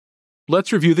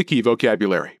Let's review the key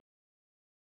vocabulary.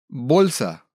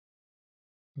 Bolsa,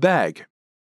 Bag,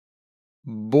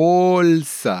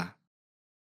 bolsa,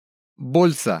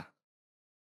 bolsa.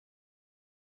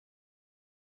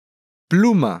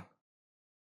 Pluma,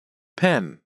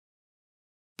 pen,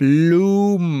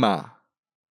 pluma,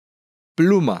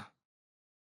 pluma.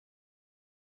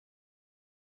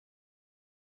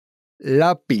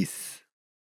 Lápiz,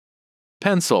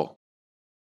 pencil,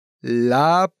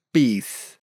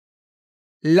 lápiz,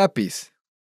 lápiz.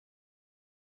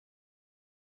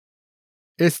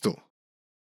 Esto,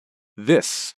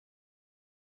 this,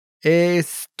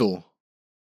 esto,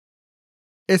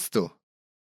 esto.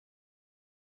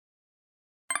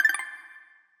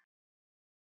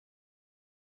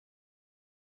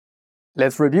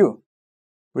 Let's review.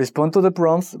 Respond to the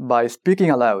prompts by speaking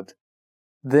aloud.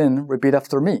 Then repeat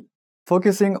after me,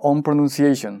 focusing on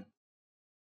pronunciation.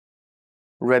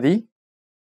 Ready?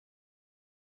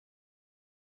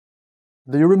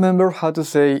 Do you remember how to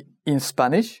say in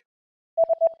Spanish?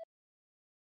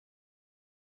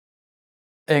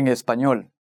 En español.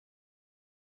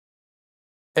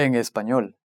 En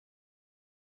español.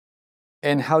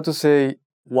 And how to say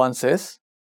one says?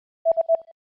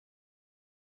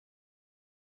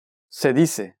 Se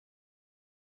dice.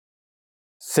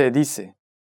 Se dice.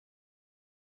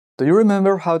 Do you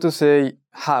remember how to say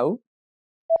how?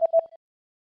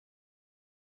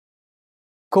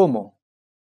 ¿Cómo?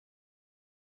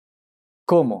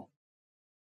 ¿Cómo?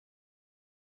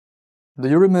 Do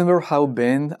you remember how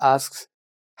Ben asks,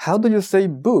 how do you say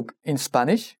book in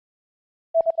Spanish?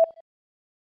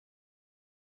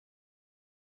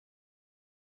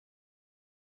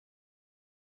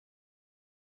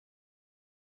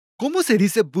 ¿Cómo se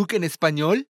dice book en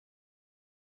español?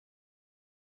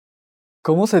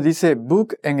 ¿Cómo se dice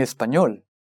book en español?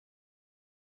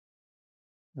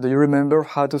 Do you remember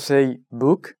how to say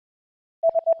book?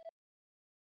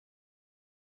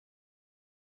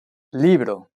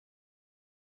 Libro.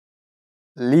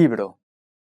 Libro.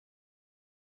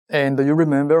 And do you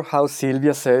remember how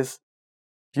Silvia says,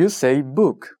 you say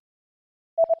book?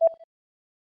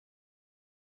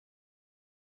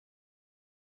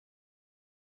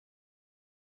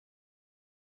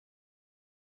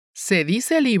 Se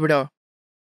dice libro.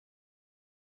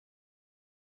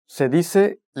 Se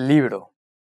dice libro.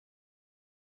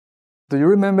 Do you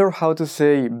remember how to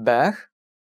say bag?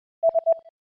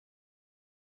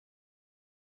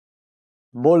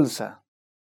 Bolsa.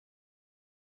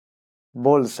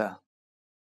 Bolsa.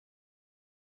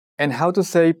 And how to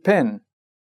say pen?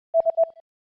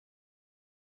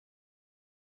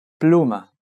 Pluma.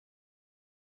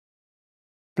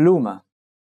 Pluma.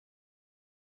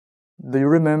 Do you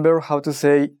remember how to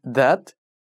say that?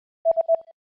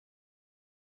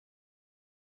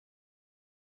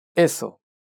 Eso.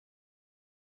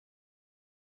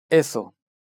 Eso.